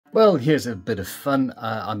Well, here's a bit of fun.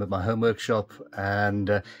 I'm at my home workshop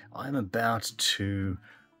and I'm about to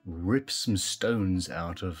rip some stones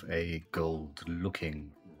out of a gold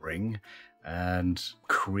looking ring and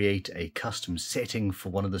create a custom setting for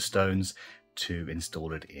one of the stones to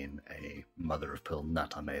install it in a mother of pearl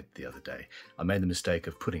nut I made the other day. I made the mistake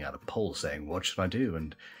of putting out a poll saying, what should I do?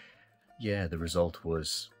 And yeah, the result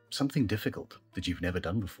was something difficult that you've never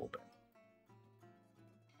done before, Ben.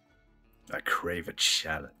 I crave a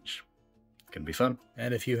challenge. Can be fun.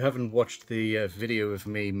 And if you haven't watched the video of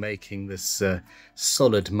me making this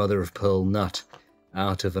solid mother of pearl nut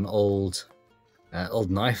out of an old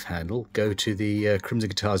knife handle, go to the Crimson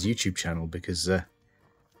Guitars YouTube channel because,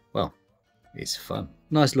 well, it's fun.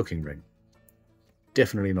 Nice looking ring.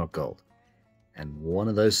 Definitely not gold. And one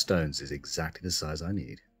of those stones is exactly the size I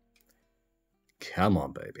need. Come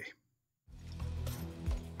on, baby.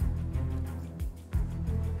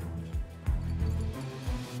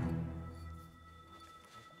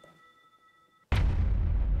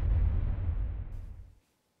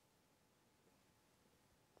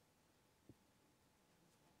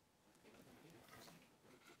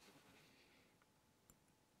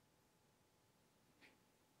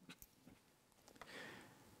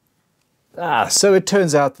 So it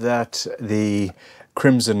turns out that the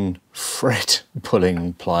crimson fret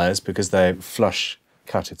pulling pliers, because they're flush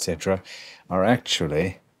cut, etc., are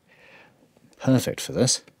actually perfect for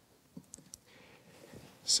this.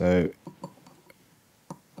 So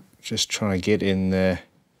just try to get in there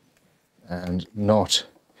and not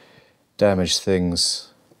damage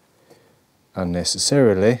things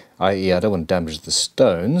unnecessarily, i.e. I don't want to damage the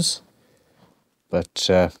stones, but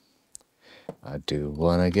I do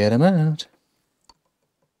want to get them out.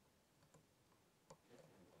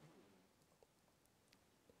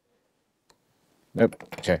 Nope.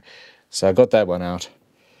 Okay, so I got that one out.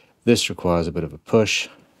 This requires a bit of a push.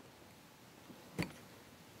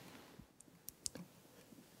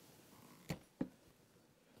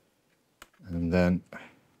 And then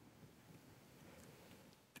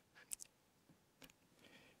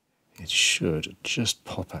it should just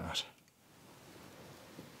pop out.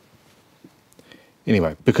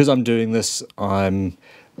 Anyway, because I'm doing this, I'm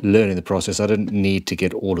learning the process. I don't need to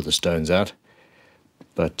get all of the stones out,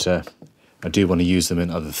 but I do want to use them in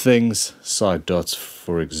other things, side dots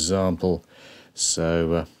for example.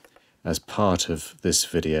 So as part of this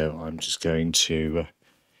video, I'm just going to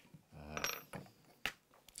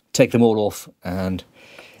take them all off and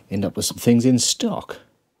end up with some things in stock.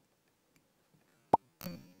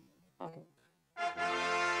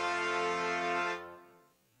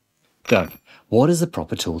 Done. What is the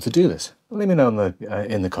proper tool to do this? Let me know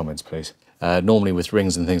in the comments, please. Normally with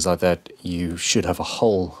rings and things like that, you should have a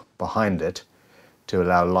hole behind it to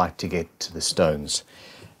allow light to get to the stones.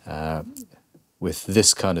 With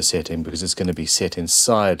this kind of setting, because it's going to be set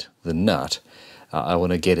inside the nut, I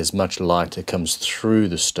want to get as much light that comes through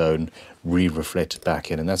the stone re-reflected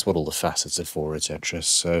back in, and that's what all the facets are for, etc.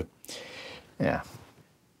 So, yeah.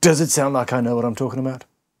 Does it sound like I know what I'm talking about?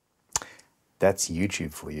 That's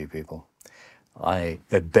YouTube for you people. I,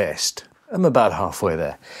 at best, am about halfway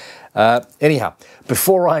there. Anyhow,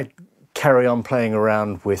 before I carry on playing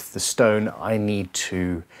around with the stone, I need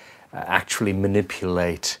to actually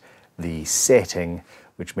manipulate the setting,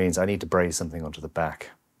 which means I need to braze something onto the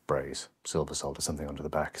back. Braze, silver solder something onto the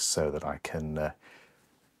back so that I can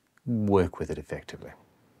work with it effectively.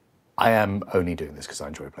 I am only doing this because I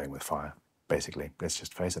enjoy playing with fire, basically. Let's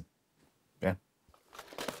just face it. Yeah.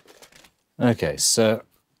 Okay, so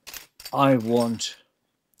I want,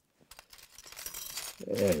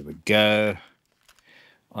 there we go.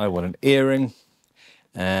 I want an earring,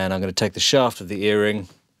 and I'm going to take the shaft of the earring.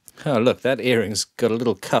 Oh look, that earring's got a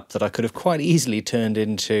little cup that I could have quite easily turned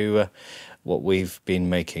into what we've been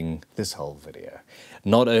making this whole video.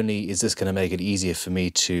 Not only is this going to make it easier for me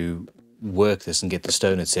to work this and get the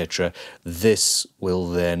stone, etc., this will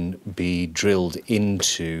then be drilled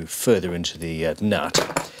into further into the nut,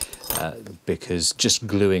 because just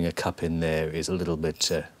gluing a cup in there is a little bit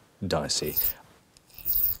dicey.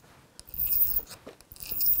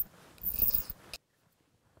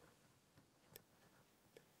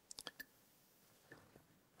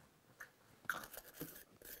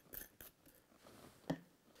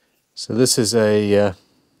 So this is a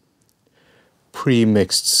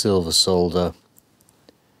pre-mixed silver solder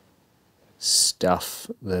stuff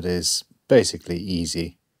that is basically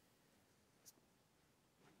easy.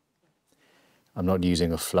 I'm not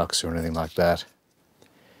using a flux or anything like that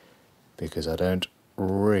because I don't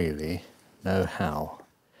really know how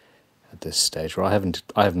at this stage, or I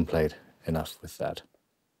haven't played enough with that.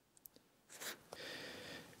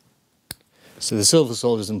 So the silver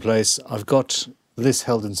soldier's in place. I've got this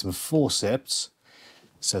held in some forceps,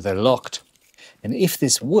 so they're locked. And if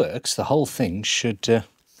this works, the whole thing should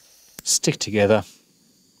stick together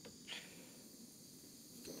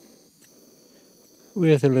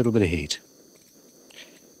with a little bit of heat.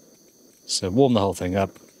 So warm the whole thing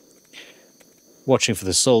up, watching for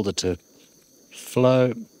the solder to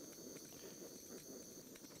flow.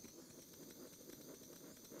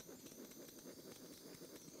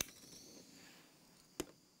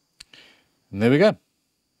 And there we go.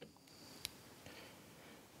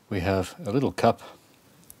 We have a little cup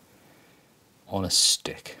on a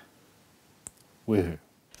stick. Woohoo.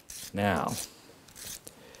 Now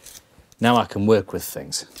I can work with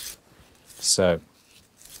things. So,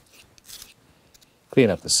 clean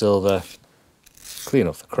up the silver, clean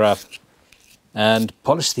off the crap, and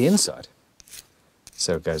polish the inside.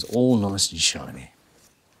 So it goes all nice and shiny.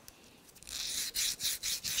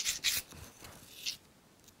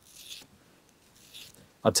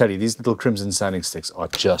 I'll tell you, these little crimson sanding sticks are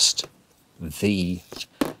just the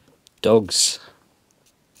dog's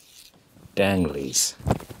danglies.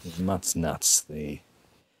 Nuts.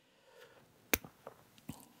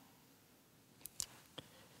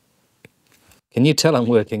 Can you tell I'm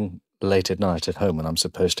working late at night at home when I'm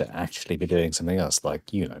supposed to actually be doing something else,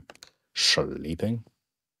 like, you know, sleeping?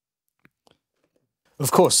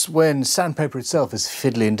 Of course, when sandpaper itself is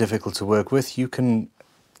fiddly and difficult to work with, you can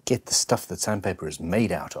get the stuff that sandpaper is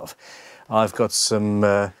made out of. I've got some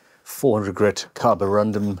 400 grit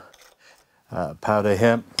carborundum powder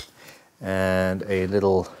here, and a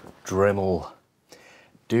little Dremel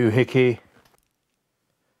doohickey,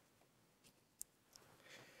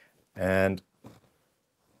 and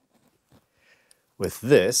with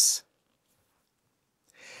this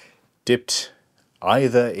dipped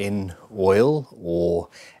either in oil or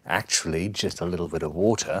actually just a little bit of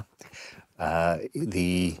water,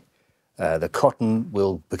 the cotton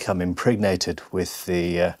will become impregnated with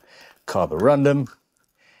the carborundum,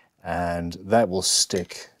 and that will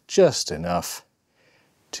stick just enough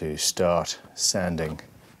to start sanding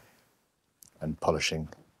and polishing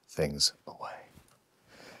things away.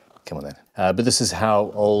 Come on then. But this is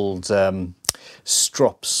how old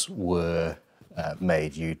strops were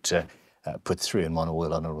made. You'd put 3-in-1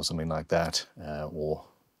 oil on it or something like that, or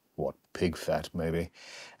what, pig fat maybe,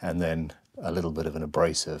 and then a little bit of an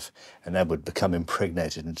abrasive, and that would become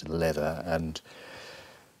impregnated into the leather and,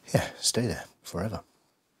 yeah, stay there forever.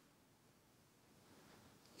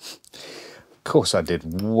 Of course I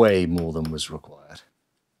did way more than was required.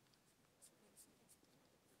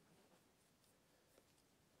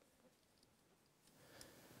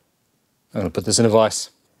 I'm going to put this in a vise.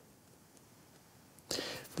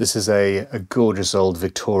 This is a gorgeous old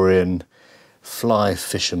Victorian fly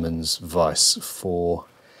fisherman's vise for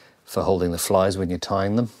holding the flies when you're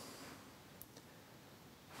tying them.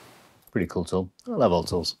 Pretty cool tool. I love old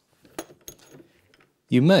tools.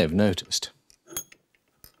 You may have noticed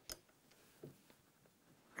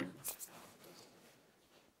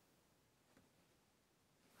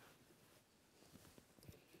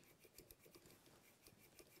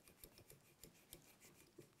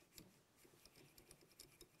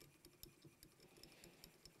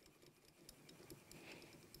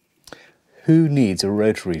who needs a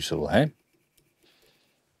rotary tool, eh?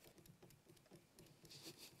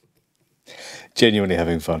 Genuinely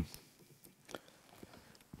having fun.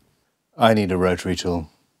 I need a rotary tool,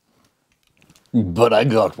 but I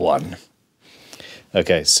got one.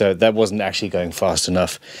 Okay, so that wasn't actually going fast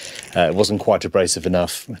enough. It wasn't quite abrasive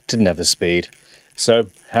enough. Didn't have the speed. So,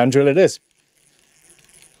 hand drill it is.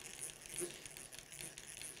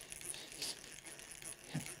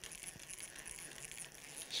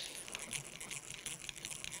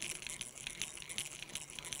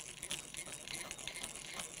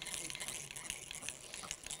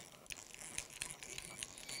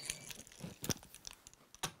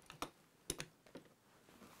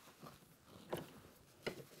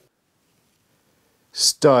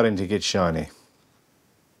 Starting to get shiny.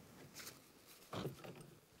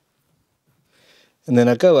 And then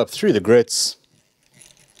I go up through the grits.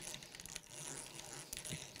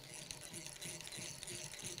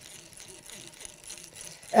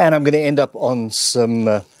 And I'm going to end up on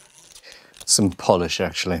some polish,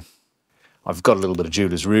 actually. I've got a little bit of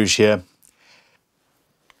Jewellery Rouge here.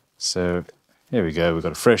 So here we go, we've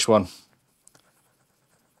got a fresh one.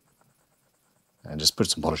 And just put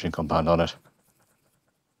some polishing compound on it.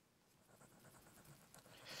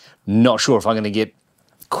 Not sure if I'm going to get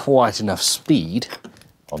quite enough speed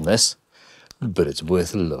on this, but it's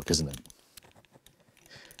worth a look, isn't it?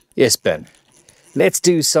 Yes, Ben, let's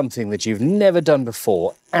do something that you've never done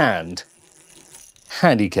before and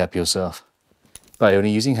handicap yourself by only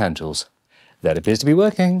using hand tools. That appears to be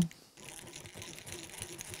working.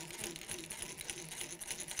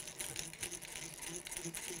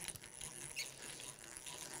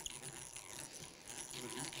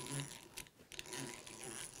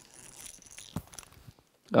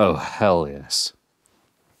 Oh, hell yes.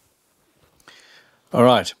 All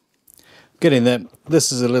right, getting there.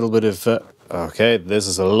 This is a little bit of, okay, this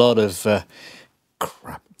is a lot of,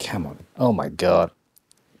 crap, come on. Oh my God.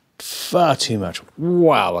 Far too much.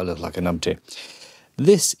 Wow, I look like a numpty.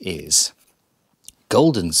 This is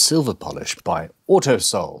Gold and Silver Polish by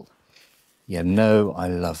Autosol. You know I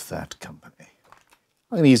love that company.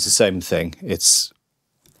 I'm going to use the same thing. It's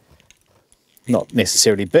not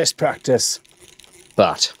necessarily best practice,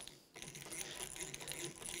 but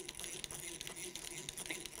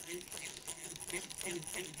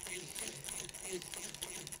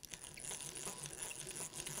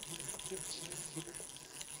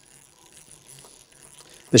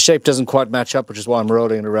the shape doesn't quite match up, which is why I'm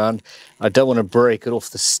rolling it around. I don't want to break it off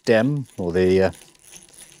the stem or the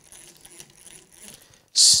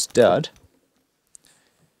stud.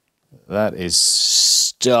 That is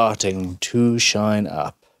starting to shine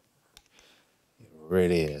up. It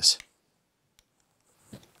really is.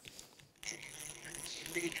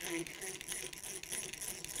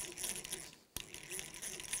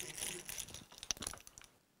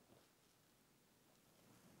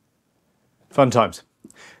 Fun times.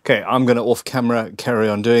 Okay, I'm going to off camera carry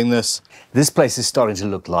on doing this. This place is starting to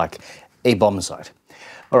look like a bomb site.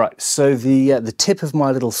 All right, so the tip of my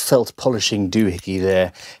little felt polishing doohickey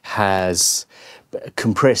there has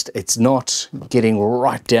compressed. It's not getting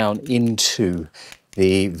right down into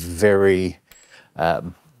the very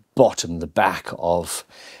bottom, the back of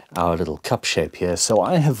our little cup shape here. So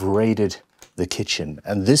I have raided the kitchen,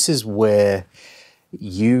 and this is where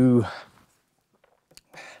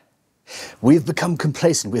we've become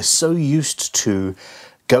complacent. We're so used to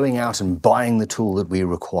going out and buying the tool that we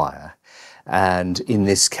require. And in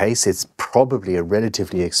this case, it's probably a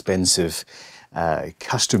relatively expensive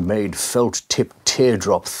custom-made felt tip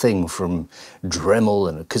teardrop thing from Dremel,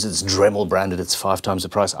 and because it's Dremel branded, it's 5 times the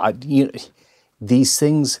price. These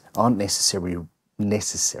things aren't necessarily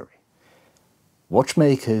necessary.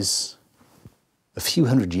 Watchmakers a few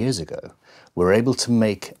hundred years ago were able to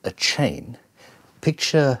make a chain.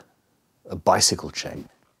 Picture a bicycle chain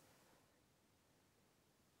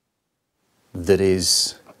that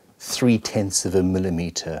is 0.3 of a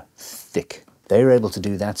millimeter thick. They were able to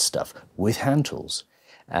do that stuff with hand tools.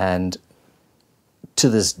 And to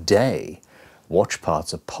this day, watch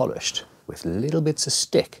parts are polished with little bits of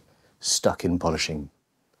stick stuck in polishing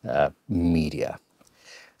media.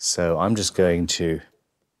 So I'm just going to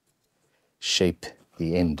shape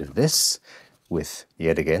the end of this with,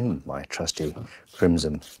 yet again, my trusty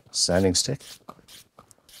crimson sanding stick.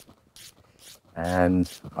 And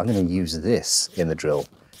I'm going to use this in the drill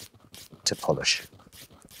to polish.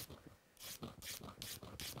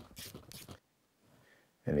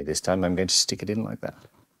 Only this time I'm going to stick it in like that.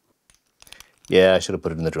 Yeah, I should have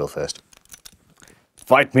put it in the drill first.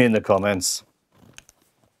 Fight me in the comments.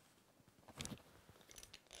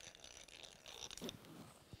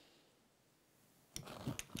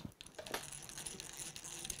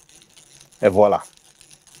 Et voilà.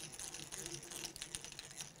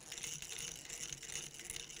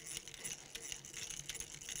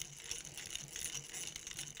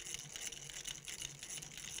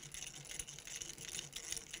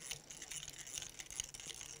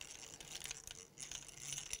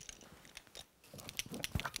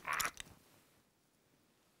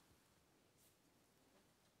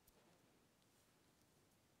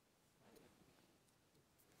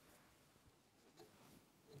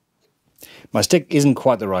 My stick isn't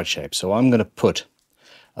quite the right shape, so I'm going to put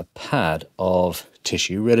a pad of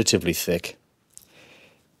tissue, relatively thick,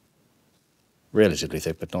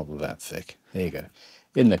 but not that thick. There you go,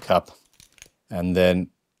 in the cup. And then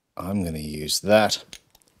I'm going to use that.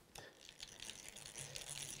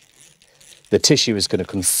 The tissue is going to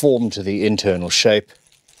conform to the internal shape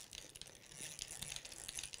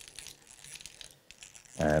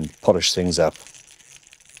and polish things up.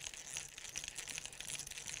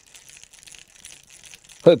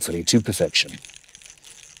 Hopefully to perfection.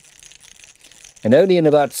 And only in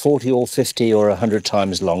about 40 or 50 or 100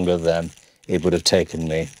 times longer than it would have taken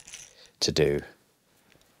me to do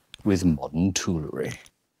with modern toolery.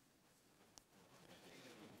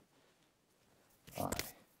 I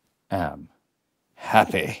am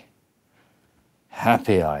happy.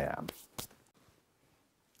 Happy I am.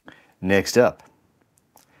 Next up,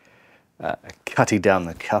 cutting down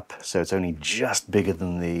the cup so it's only just bigger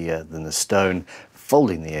than the stone.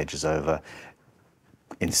 folding the edges over,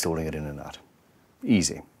 installing it in a nut.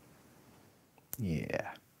 Easy.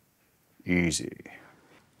 Yeah, easy.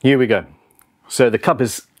 Here we go. So the cup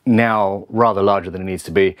is now rather larger than it needs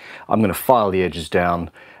to be. I'm going to file the edges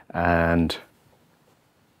down and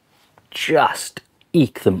just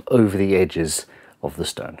eke them over the edges of the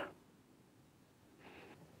stone.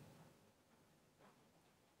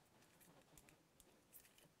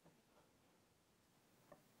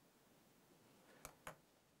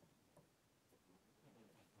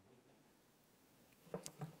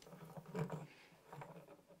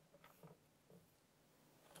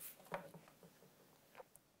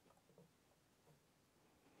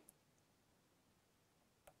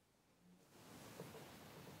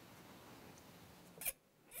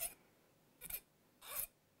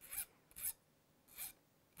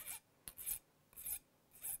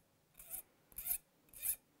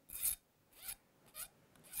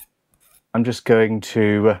 I'm just going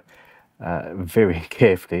to very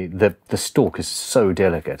carefully, the stalk is so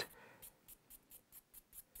delicate,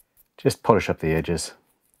 just polish up the edges,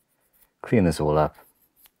 clean this all up,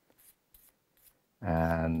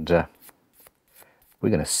 and we're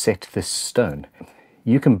going to set this stone.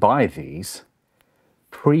 You can buy these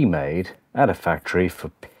pre-made at a factory for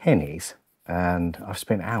pennies, and I've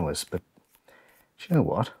spent hours, but do you know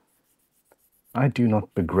what? I do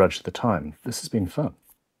not begrudge the time. This has been fun.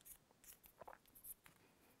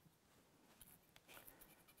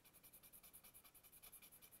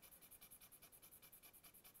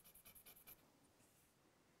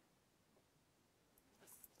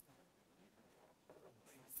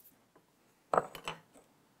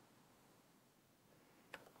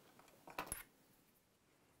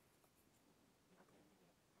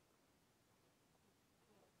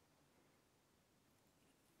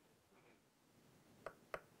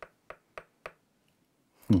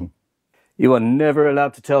 You are never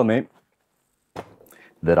allowed to tell me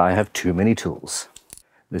that I have too many tools.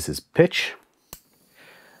 This is pitch.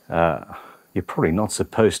 You're probably not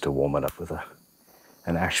supposed to warm it up with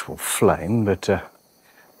an actual flame, but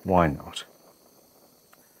why not?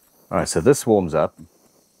 All right, so this warms up.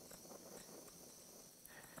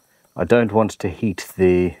 I don't want to heat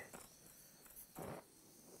the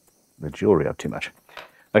jewellery up too much.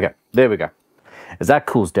 Okay, there we go. As that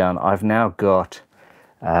cools down, I've now got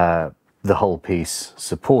the whole piece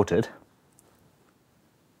supported.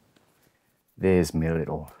 There's my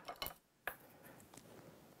little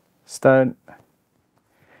stone,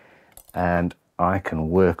 and I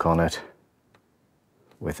can work on it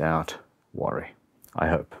without worry, I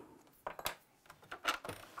hope.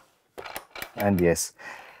 And yes,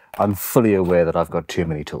 I'm fully aware that I've got too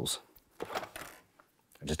many tools.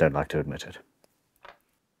 I just don't like to admit it.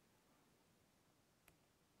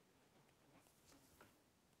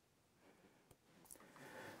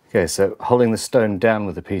 Okay, so holding the stone down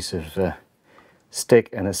with a piece of stick,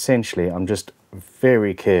 and essentially I'm just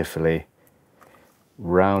very carefully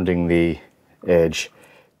rounding the edge,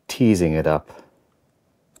 teasing it up.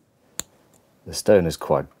 The stone is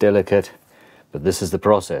quite delicate, but this is the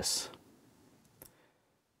process.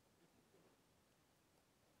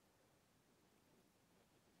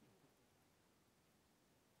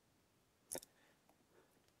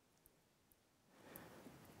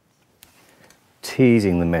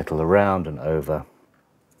 Teasing the metal around and over.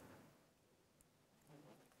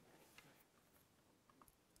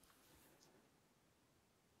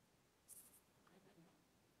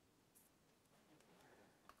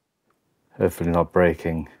 Hopefully not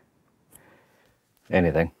breaking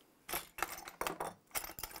anything.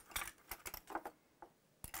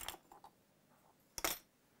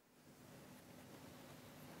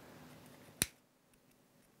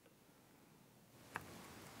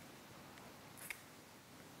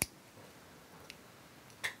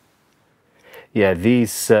 Yeah,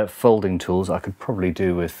 these folding tools I could probably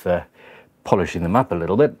do with polishing them up a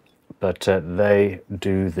little bit, but they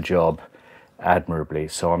do the job admirably.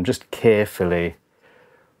 So I'm just carefully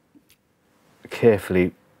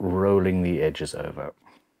rolling the edges over.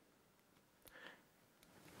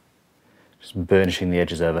 Just burnishing the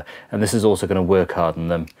edges over. And this is also going to work harden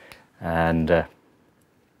them and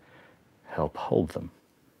help hold them.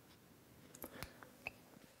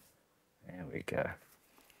 There we go.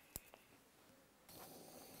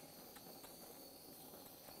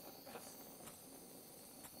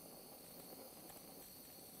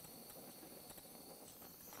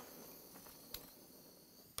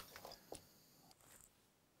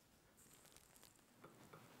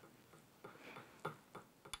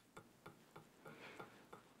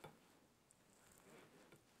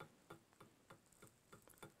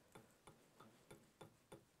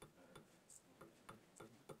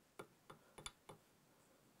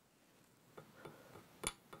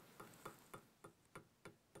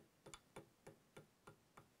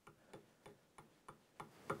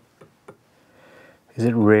 Is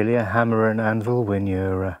it really a hammer and anvil when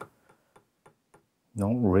you're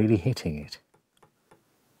not really hitting it?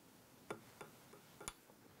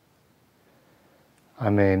 I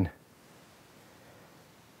mean,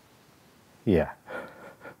 yeah,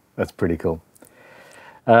 that's pretty cool.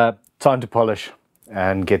 Time to polish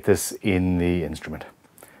and get this in the instrument,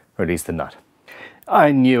 or at least the nut.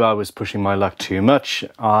 I knew I was pushing my luck too much.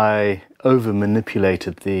 I over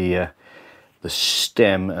manipulated the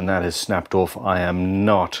stem and that has snapped off. I am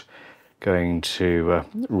not going to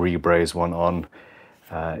rebraze one on.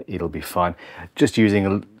 It'll be fine. Just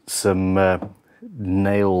using some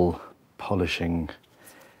nail polishing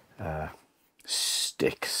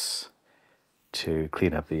sticks to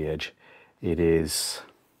clean up the edge. It is,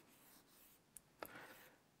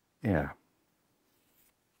 yeah,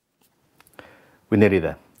 we're nearly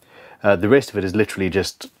there. The rest of it is literally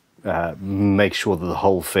just make sure that the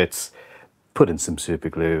hole fits, put in some super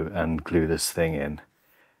glue and glue this thing in,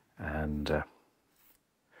 and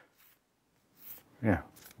yeah,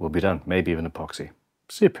 we'll be done. Maybe even epoxy.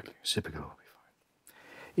 Super glue will be fine.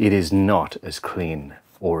 It is not as clean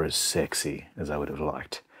or as sexy as I would have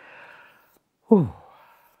liked. Whew.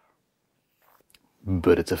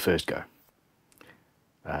 But it's a first go.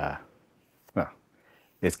 Well,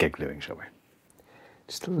 let's get gluing, shall we?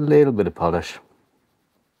 Just a little bit of polish.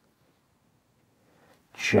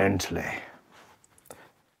 Gently.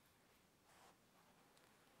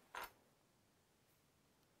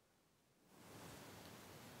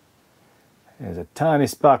 There's a tiny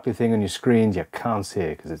sparkly thing on your screens. You can't see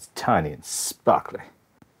it because it's tiny and sparkly.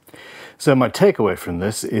 So my takeaway from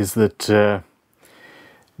this is that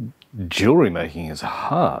jewellery making is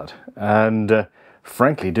hard, and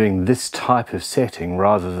frankly doing this type of setting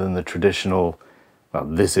rather than the traditional, well,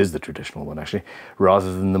 this is the traditional one actually,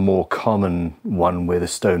 rather than the more common one where the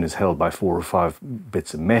stone is held by 4 or 5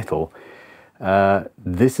 bits of metal,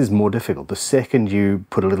 this is more difficult. The second you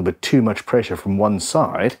put a little bit too much pressure from one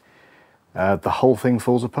side, the whole thing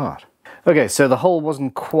falls apart. Okay, so the hole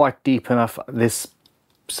wasn't quite deep enough. There's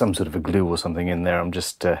some sort of a glue or something in there. I'm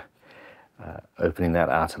just opening that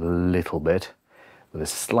out a little bit with a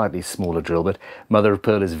slightly smaller drill bit. Mother of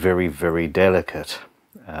pearl is very, very delicate.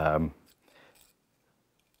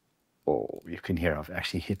 Oh, you can hear I've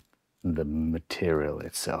actually hit the material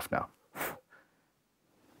itself now.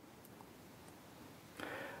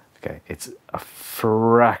 Okay, it's a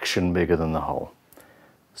fraction bigger than the hole.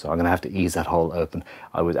 So I'm going to have to ease that hole open.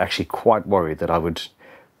 I was actually quite worried that I would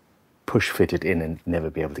push fit it in and never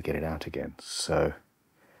be able to get it out again. So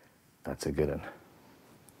that's a good one.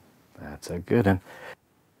 That's a good one.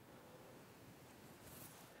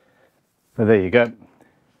 But there you go.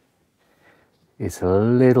 It's a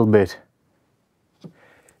little bit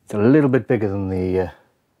bigger than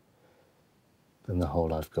the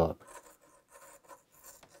hole I've got.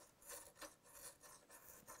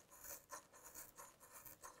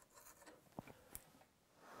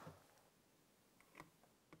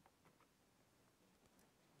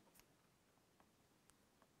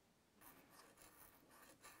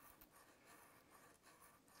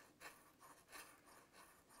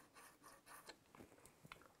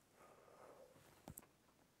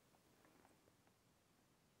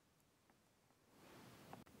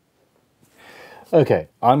 Okay,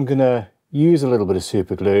 I'm gonna use a little bit of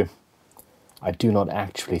super glue. I do not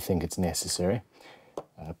actually think it's necessary.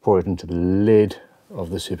 Pour it into the lid of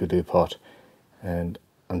the super glue pot, and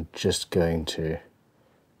I'm just going to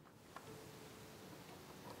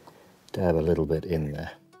dab a little bit in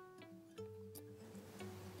there.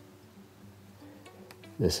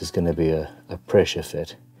 This is going to be a pressure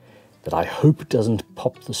fit that I hope doesn't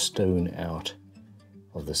pop the stone out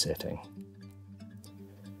of the setting.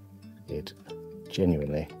 It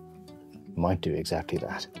genuinely might do exactly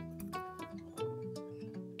that.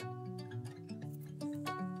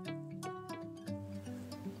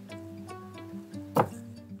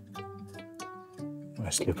 My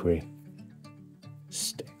slippery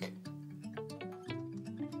stick.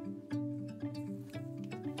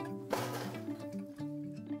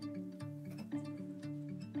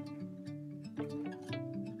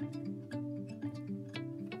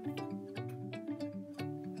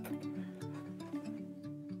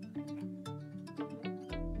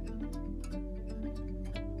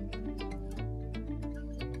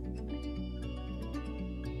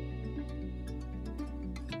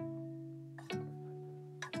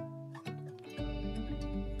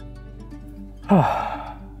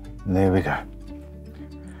 There we go.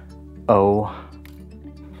 Oh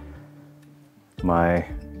my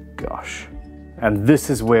gosh. And this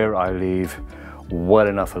is where I leave well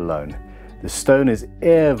enough alone. The stone is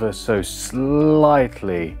ever so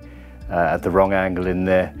slightly at the wrong angle in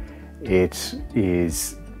there, it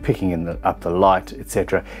is picking up the light,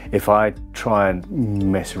 etc. If I try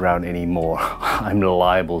and mess around anymore, I'm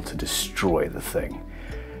liable to destroy the thing.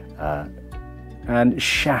 And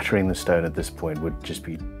shattering the stone at this point would just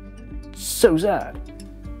be so sad.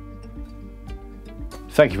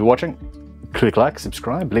 Thank you for watching. Click like,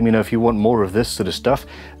 subscribe, let me know if you want more of this sort of stuff,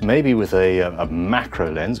 maybe with a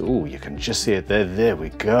macro lens. Oh, you can just see it there. There we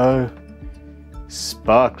go.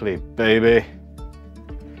 Sparkly, baby.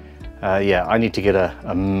 Yeah, I need to get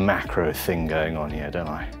a macro thing going on here, don't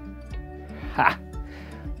I? Ha!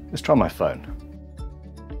 Let's try my phone.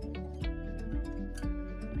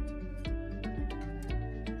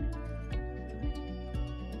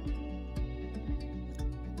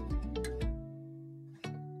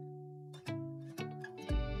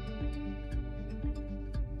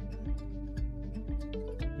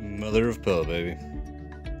 Mother of pearl, baby.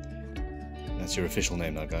 That's your official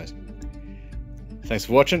name now, guys. Thanks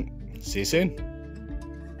for watching. See you soon.